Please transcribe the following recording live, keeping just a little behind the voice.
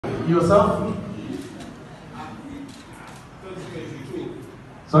yourself? 2022.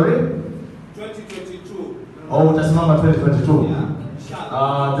 Sorry? 2022. Oh, utasimama 2022.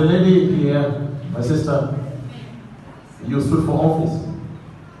 Yeah. The lady here, my sister, you stood for office.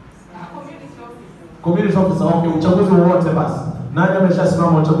 Community officer. Okay, uchaguzi wowote basi. Nani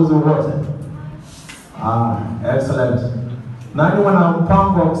ameshasimama uchaguzi wowote? Excellent. Nani wana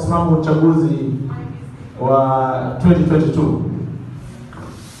mpango wa kusimama uchaguzi wa 2022?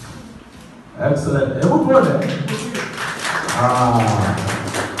 Excellent. Hebu tuone.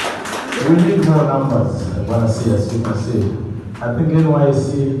 We need more numbers. Bwana CS, you can see. I think NYC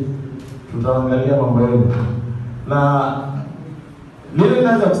tutaangalia mambo yenu. Na lile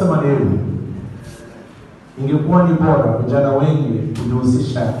naweza kusema ni hili. Ingekuwa ni bora vijana wengi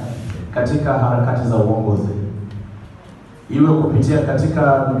kujihusisha katika harakati za uongozi. Iwe kupitia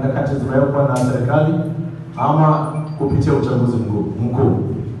katika mikakati zimewekwa na serikali ama kupitia uchaguzi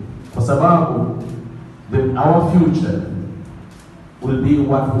mkuu. Kwa sababu our future will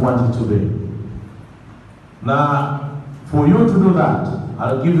be what we want it to be. Now, for you to do that,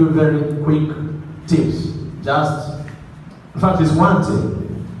 I'll give you very quick tips. In fact, it's one tip.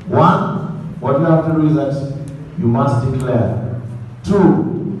 One, what you have to do is that you must declare. Two,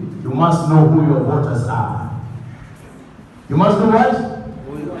 you must know who your voters are. You must do what?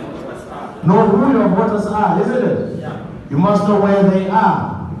 Know who your voters are, isn't it? Yeah. You must know where they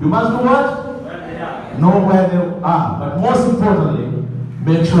are. You must do what? Where they are. Know where they are. But most importantly,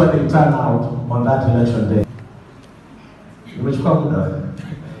 make sure they turn out on that election day. Nimechukua muda.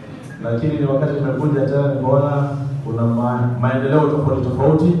 Lakini ni wakati nimekuja tena nimeona kuna maendeleo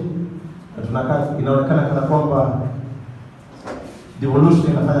tofauti. Na tunakaa inaonekana kana kwamba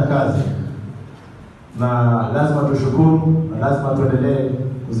devolution inafanya kazi. Na lazima tushukuru, na lazima tuendelee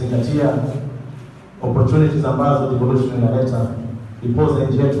kuzingatia opportunities ambazo devolution inaleta ipoze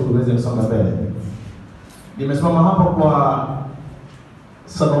nchi yetu iweze kusonga mbele. Nimesimama hapa kwa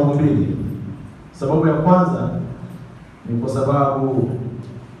sababu mbili. Sababu ya kwanza ni kwa sababu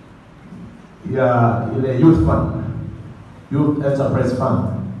ya ile youth fund, youth enterprise fund.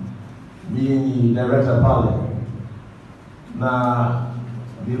 Mimi ni director pale. Na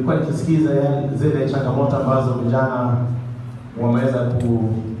nilikuwa nikisikiza zile changamoto ambazo vijana wameweza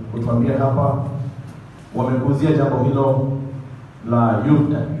kutuambia hapa. Wameguzia jambo hilo la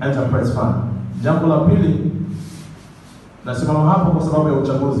youth enterprise fund. Jambo la pili, nasimama hapo kwa sababu ya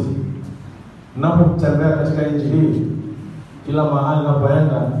uchaguzi. Ninapotembea katika nchi hii, kila mahali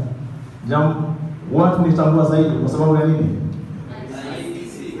ninapoenda, watu nitambua zaidi kwa sababu ya nini?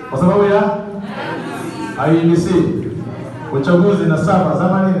 Kwa sababu ya IEBC. Uchaguzi na saba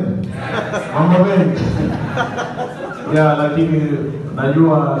zama nini? Mambo mengi. Ya, lakini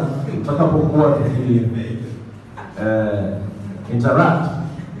najua tutakapokuwa interact,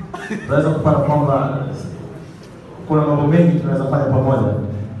 tunaweza kupata kwamba kuna mambo mengi tunaweza fanya pamoja.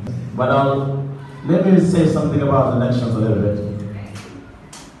 But let me say something about elections a little bit.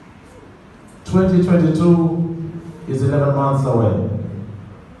 2022 is 11 months away.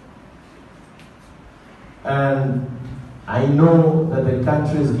 And I know that the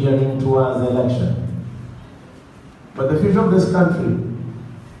country is gearing towards the election. But the future of this country,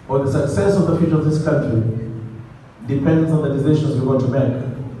 or the success of the future of this country, depends on the decisions we're going to make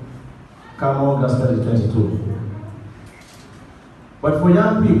come August 2022. But for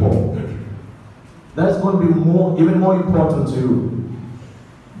young people, that's going to be even more important to you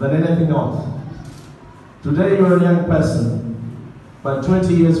than anything else. Today you're a young person, but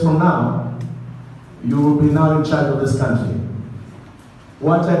 20 years from now, you will be now in charge of this country.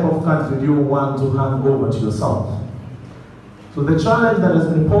 What type of country do you want to hand over to yourself? So the challenge that has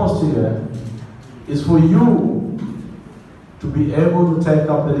been posed here is for you to be able to take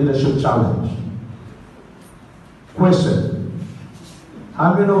up the leadership challenge. Question: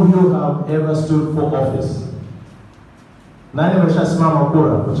 how many of you have ever stood for office? Nani ameshasimama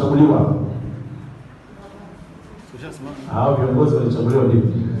kura kuchaguliwa? Hao viongozi walichaguliwa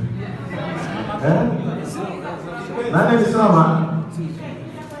vipi? Nani alisimama?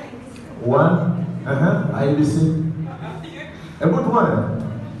 One. IEBC. Hebu tuone.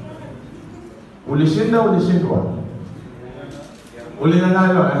 Ulishindwa?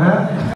 Ulinyang'anywa?